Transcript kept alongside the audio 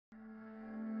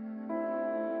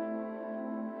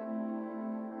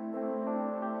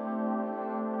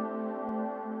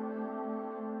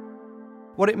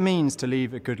What it means to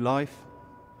lead a good life.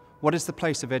 What is the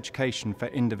place of education for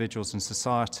individuals and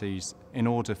societies in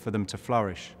order for them to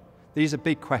flourish? These are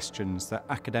big questions that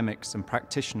academics and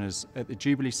practitioners at the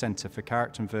Jubilee Centre for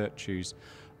Character and Virtues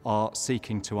are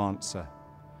seeking to answer.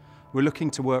 We're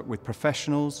looking to work with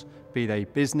professionals, be they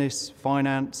business,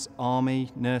 finance,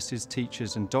 army, nurses,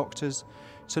 teachers and doctors,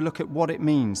 to look at what it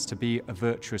means to be a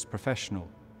virtuous professional.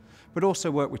 But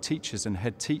also work with teachers and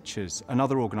head teachers and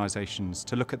other organisations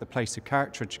to look at the place of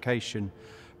character education,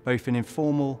 both in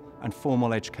informal and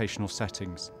formal educational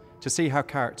settings, to see how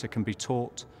character can be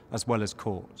taught as well as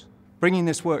caught. Bringing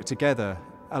this work together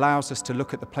allows us to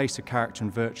look at the place of character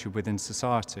and virtue within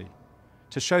society,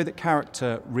 to show that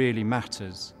character really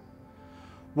matters.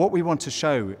 What we want to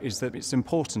show is that it's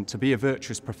important to be a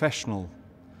virtuous professional,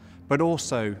 but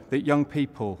also that young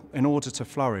people, in order to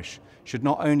flourish, should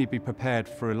not only be prepared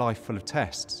for a life full of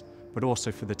tests, but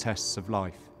also for the tests of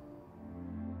life.